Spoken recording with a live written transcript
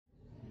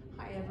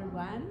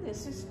everyone.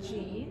 This is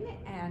Jean,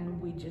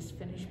 and we just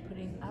finished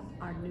putting up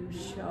our new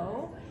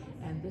show,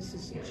 and this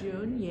is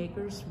June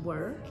Jaeger's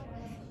work,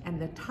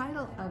 and the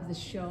title of the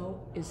show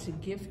is The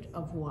Gift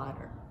of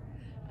Water.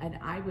 And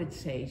I would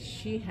say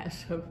she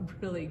has a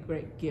really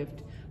great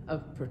gift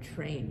of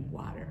portraying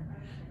water.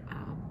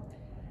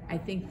 I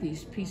think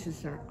these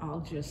pieces are all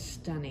just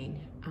stunning.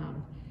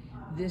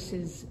 This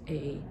is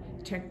a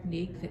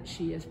technique that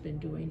she has been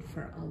doing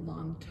for a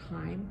long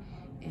time,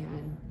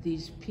 and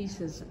these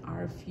pieces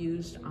are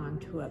fused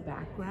onto a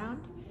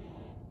background,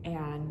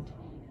 and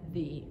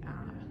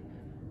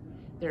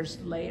there's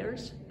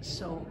layers,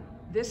 so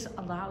this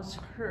allows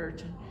her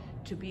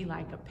to be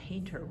like a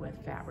painter with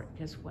fabric,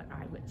 is what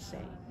I would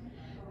say.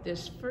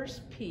 This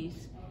first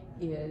piece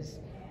is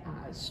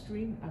a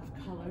stream of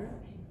color.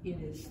 It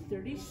is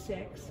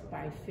 36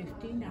 by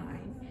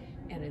 59,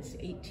 and it's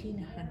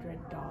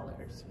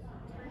 $1,800.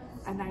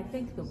 And I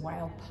think the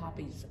wild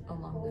poppies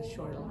along the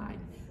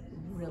shoreline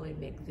really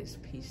make this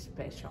piece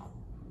special.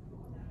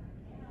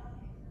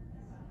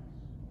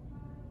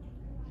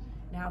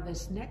 Now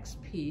this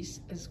next piece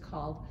is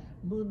called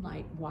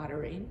Moonlight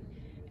Watering,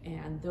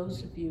 and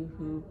those of you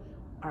who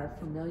are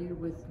familiar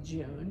with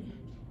June,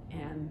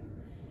 and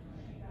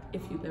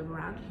if you live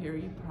around here,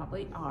 you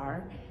probably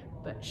are,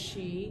 but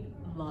she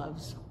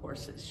loves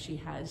horses. She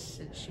has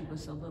since she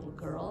was a little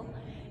girl,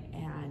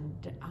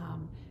 and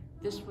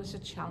this was a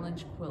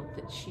challenge quilt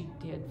that she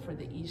did for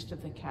the East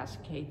of the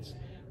Cascades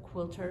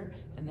quilter,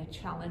 and the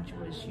challenge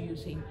was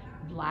using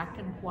black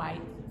and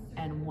white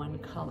and one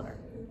color.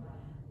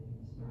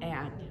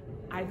 And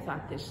I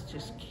thought this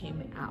just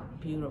came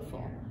out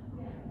beautiful.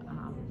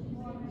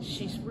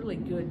 She's really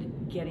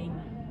good getting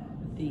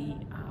the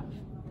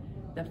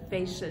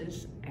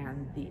faces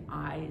and the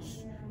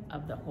eyes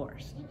of the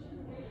horse.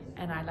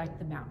 And I like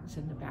the mountains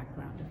in the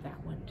background of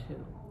that one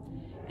too.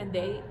 And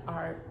they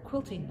are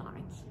quilting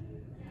lines,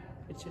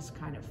 which is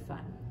kind of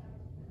fun.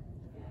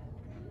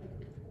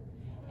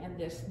 And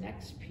this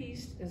next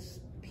piece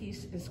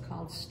is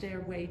called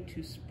Stairway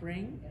to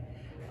Spring.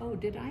 Oh,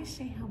 did I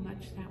say how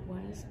much that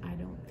was? I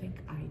don't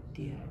think I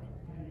did.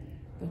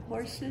 The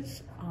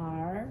horses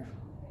are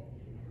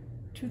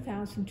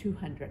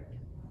 $2,200.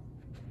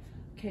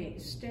 Okay,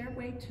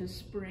 Stairway to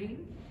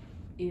Spring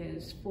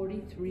is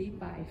 43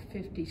 by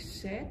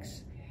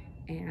 56,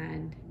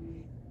 and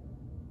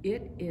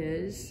it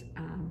is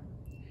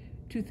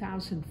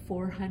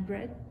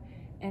 $2,400.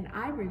 And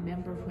I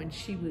remember when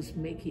she was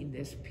making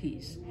this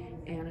piece,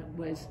 and it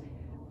was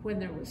when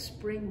there was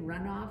spring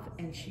runoff,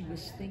 and she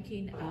was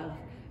thinking of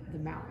the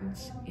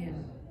mountains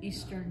in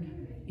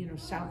eastern,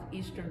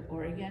 southeastern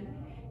Oregon,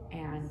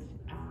 and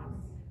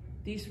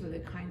these were the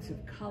kinds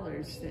of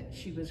colors that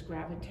she was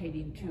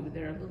gravitating to.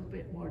 They're a little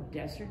bit more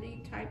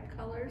deserty type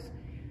colors,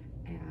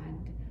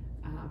 and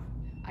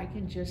I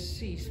can just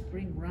see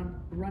spring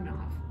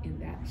runoff in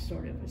that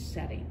sort of a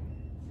setting.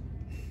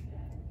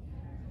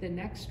 The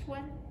next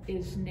one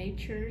is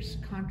Nature's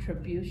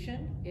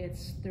Contribution.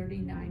 It's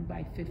 39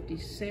 by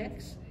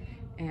 56,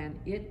 and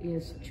it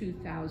is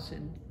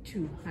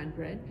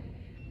 $2,200.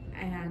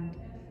 And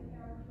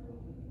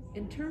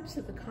in terms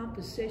of the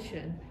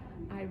composition,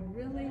 I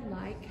really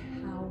like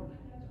how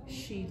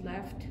she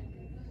left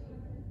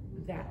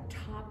that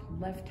top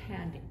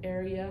left-hand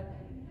area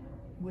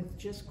with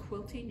just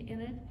quilting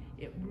in it.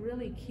 It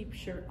really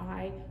keeps your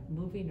eye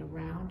moving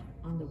around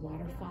on the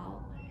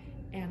waterfall.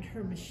 And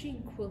her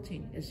machine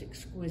quilting is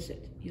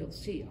exquisite. You'll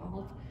see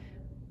all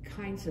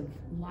kinds of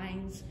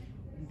lines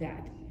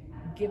that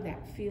give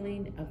that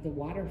feeling of the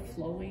water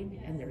flowing,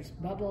 and there's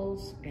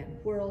bubbles and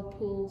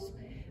whirlpools.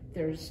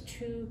 There's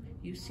two,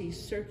 you see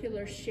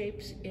circular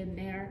shapes in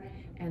there,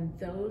 and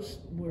those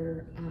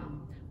were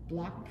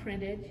block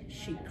printed.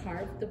 She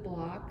carved the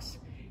blocks,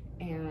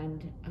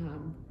 and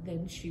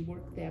then she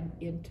worked them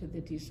into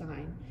the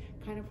design,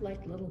 kind of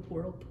like little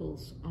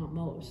whirlpools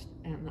almost,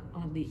 and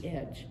on the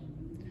edge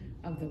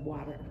of the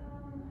water.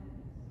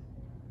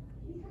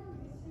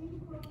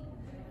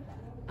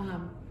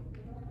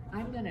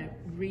 I'm gonna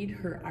read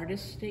her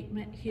artist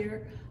statement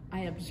here.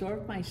 I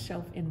absorb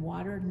myself in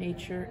water,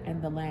 nature,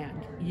 and the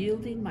land,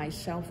 yielding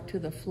myself to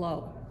the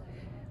flow,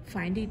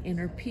 finding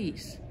inner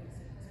peace.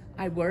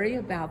 I worry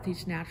about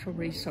these natural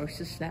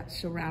resources that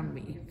surround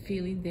me,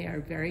 feeling they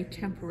are very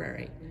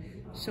temporary.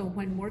 So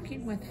when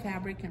working with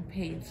fabric and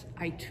paints,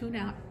 I tune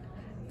out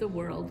the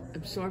world,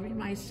 absorbing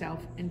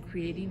myself and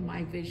creating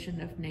my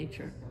vision of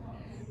nature.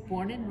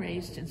 Born and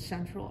raised in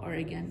Central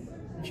Oregon,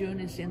 June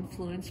is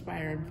influenced by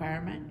her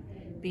environment.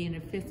 Being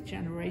a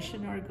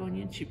fifth-generation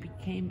Oregonian, she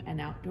became an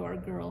outdoor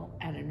girl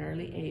at an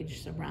early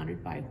age,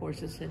 surrounded by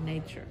horses and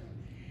nature.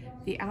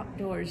 The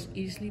outdoors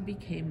easily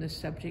became the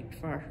subject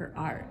for her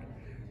art.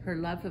 Her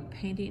love of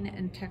painting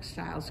and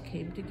textiles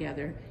came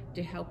together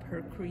to help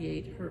her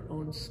create her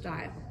own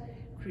style,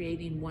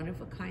 creating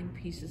one-of-a-kind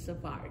pieces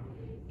of art.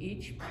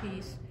 Each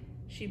piece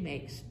she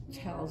makes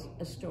tells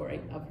a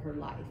story of her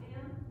life.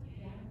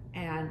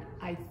 And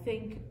I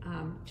think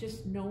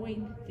just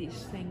knowing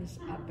these things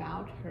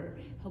about her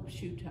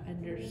helps you to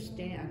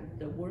understand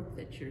the work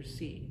that you're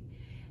seeing.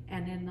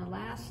 And in the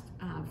last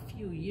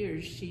few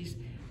years, she's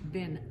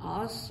been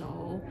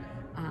also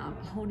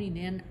honing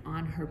in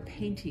on her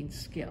painting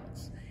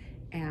skills.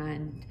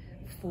 And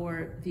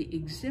for the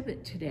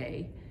exhibit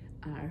today,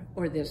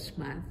 or this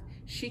month,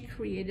 she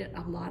created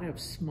a lot of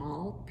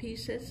small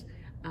pieces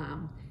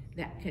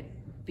that could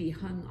be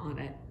hung on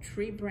a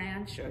tree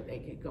branch, or they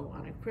could go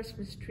on a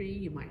Christmas tree.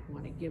 You might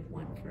want to give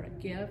one for a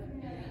gift.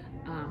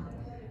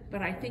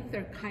 But I think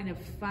they're kind of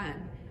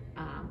fun.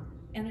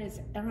 And it's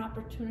an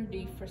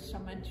opportunity for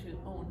someone to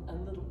own a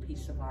little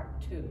piece of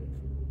art too.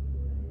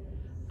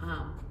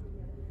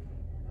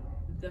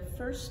 The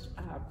first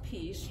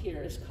piece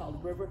here is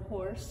called River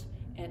Horse,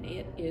 and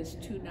it is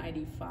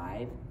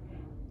 $2.95,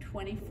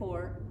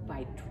 24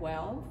 by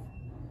 12.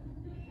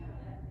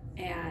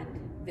 And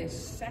this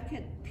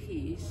second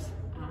piece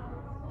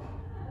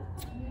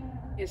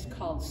is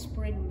called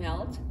Spring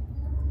Melt,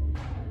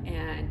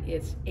 and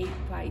it's 8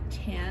 by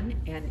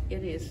 10, and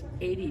it is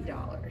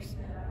 $80.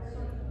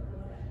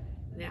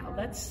 Now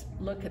let's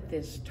look at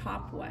this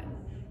top one,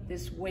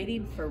 this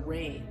Waiting for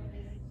Rain.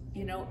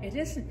 You know, it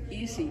isn't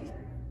easy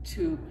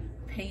to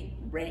paint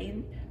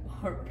rain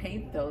or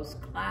paint those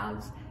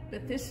clouds,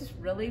 but this is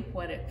really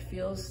what it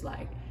feels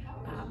like.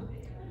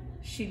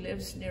 She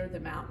lives near the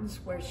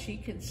mountains where she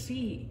can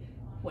see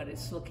what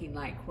it's looking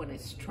like when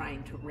it's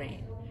trying to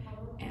rain,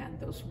 and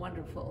those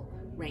wonderful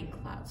rain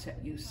clouds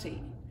that you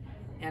see.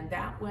 And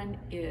that one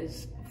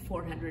is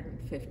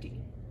 $450.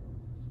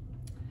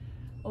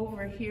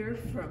 Over here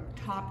from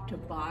top to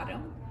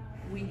bottom,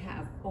 we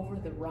have Over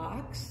the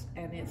Rocks,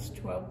 and it's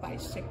 12 by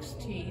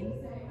 16,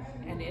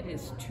 and it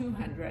is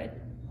 $200.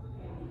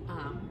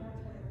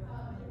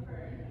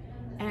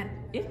 And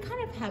it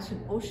kind of has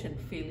an ocean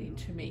feeling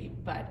to me,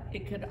 but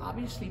it could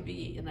obviously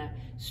be in a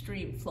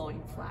stream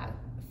flowing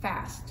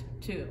fast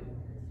too.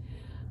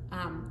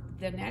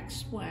 The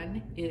next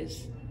one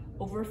is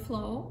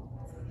Overflow,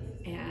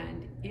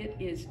 and it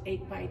is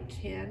 8 by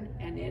 10,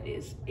 and it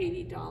is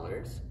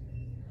 $80.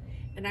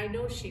 And I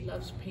know she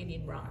loves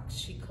painting rocks.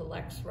 She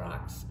collects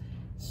rocks.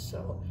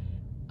 So,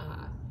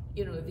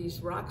 you know,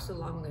 these rocks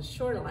along the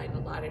shoreline a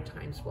lot of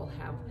times will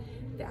have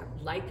that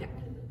lichen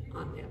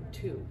on them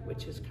too,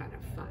 which is kind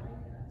of fun.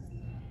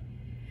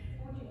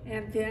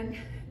 And then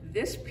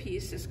this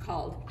piece is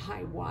called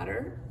High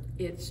Water.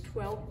 It's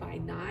 12 by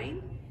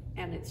 9,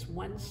 and it's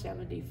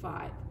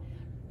 $175.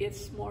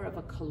 It's more of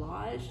a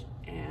collage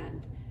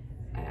and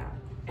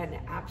an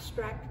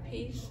abstract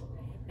piece.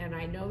 And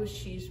I know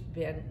she's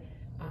been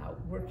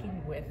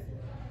working with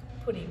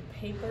putting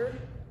paper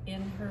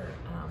in her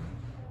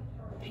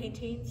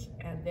paintings,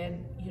 and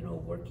then, you know,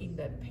 working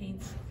the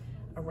paints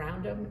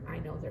around them. I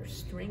know there's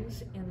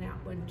strings in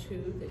that one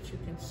too that you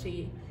can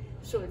see.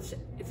 So it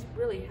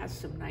really has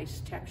some nice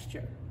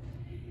texture.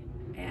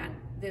 And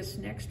this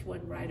next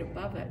one right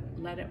above it,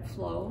 Let It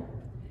Flow,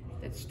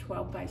 that's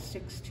 12 by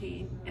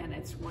 16, and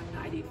it's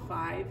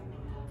 $195.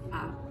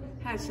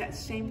 Has that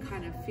same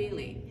kind of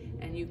feeling,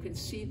 and you can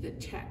see the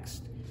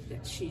text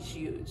that she's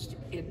used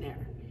in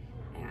there.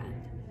 And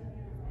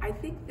I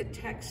think the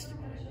text,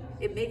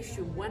 it makes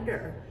you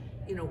wonder,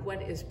 you know,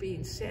 what is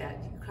being said.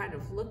 You kind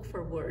of look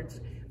for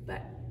words,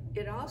 but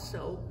it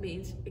also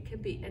means it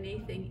can be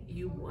anything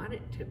you want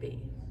it to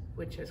be,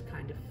 which is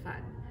kind of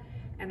fun.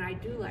 And I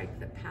do like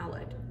the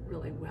palette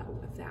really well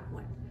with that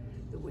one,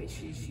 the way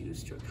she's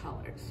used her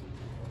colors.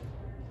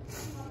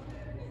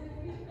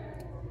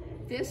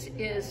 This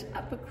is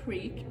Up a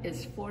Creek.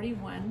 It's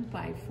 41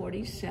 by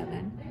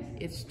 47.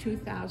 It's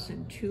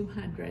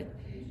 2,200.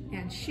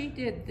 And she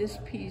did this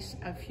piece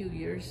a few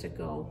years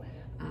ago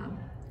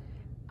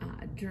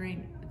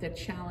during the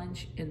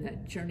challenge in the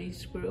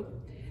Journeys group.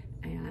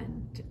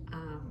 And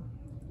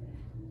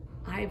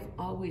I've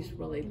always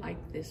really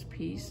liked this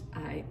piece.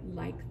 I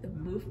like the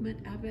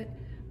movement of it.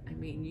 I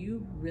mean,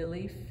 you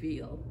really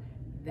feel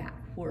that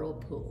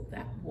whirlpool,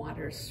 that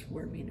water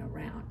swirling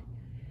around.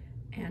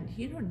 And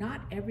you know,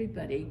 not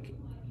everybody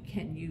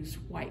can use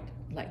white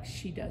like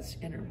she does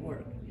in her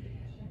work,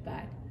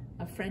 but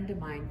a friend of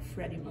mine,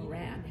 Freddie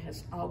Moran,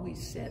 has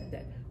always said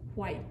that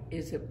white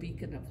is a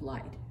beacon of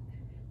light,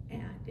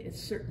 and it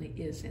certainly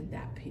is in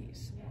that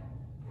piece.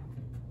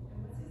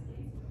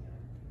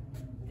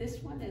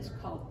 This one is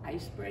called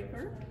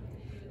Icebreaker.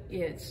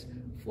 It's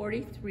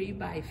 43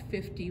 by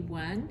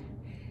 51,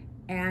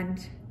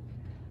 and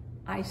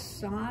I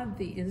saw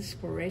the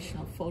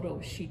inspirational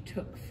photo she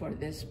took for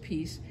this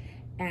piece,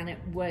 and it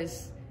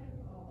was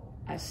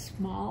a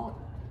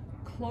small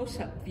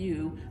close-up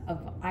view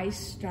of ice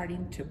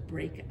starting to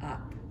break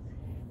up.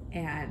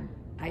 And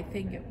I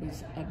think it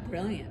was a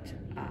brilliant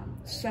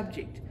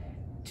subject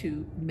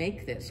to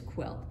make this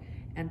quilt.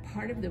 And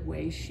part of the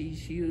way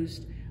she's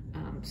used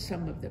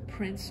some of the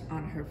prints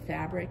on her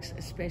fabrics,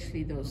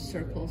 especially those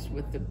circles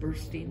with the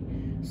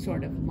bursting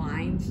sort of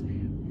lines,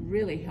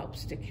 really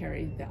helps to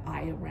carry the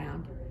eye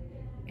around.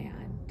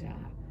 And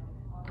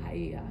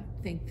I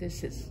think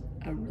this is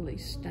a really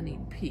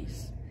stunning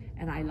piece.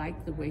 And I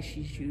like the way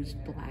she's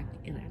used black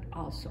in it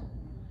also.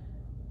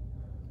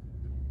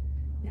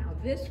 Now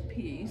this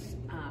piece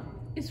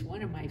is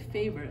one of my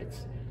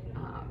favorites.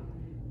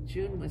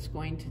 June was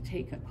going to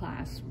take a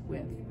class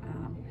with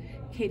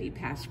Katie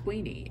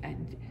Pasquini,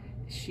 and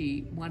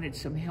she wanted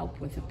some help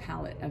with a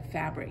palette of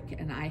fabric,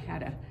 and I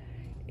had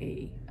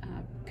a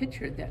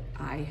picture that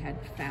I had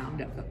found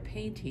of a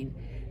painting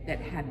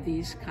that had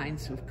these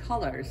kinds of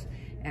colors,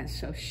 and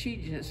so she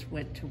just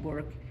went to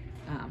work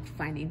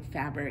finding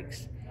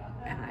fabrics,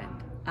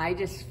 and I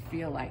just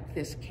feel like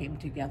this came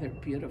together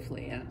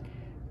beautifully. And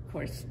of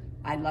course,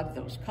 I love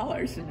those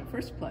colors in the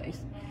first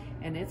place.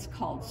 And it's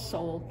called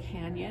Soul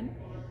Canyon.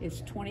 It's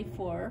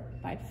 24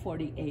 by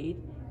 48,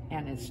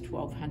 and it's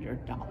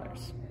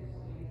 $1,200.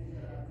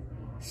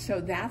 So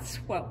that's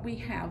what we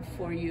have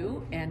for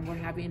you, and we're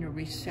having a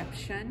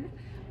reception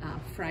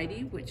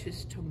Friday, which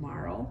is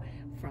tomorrow,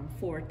 from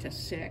 4 to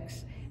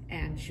 6,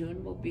 and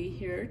June will be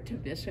here to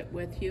visit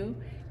with you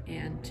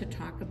and to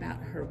talk about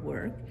her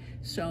work.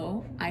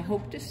 So I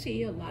hope to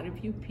see a lot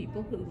of you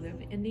people who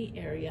live in the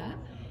area,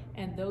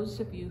 and those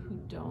of you who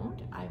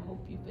don't, I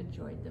hope you've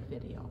enjoyed the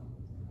video.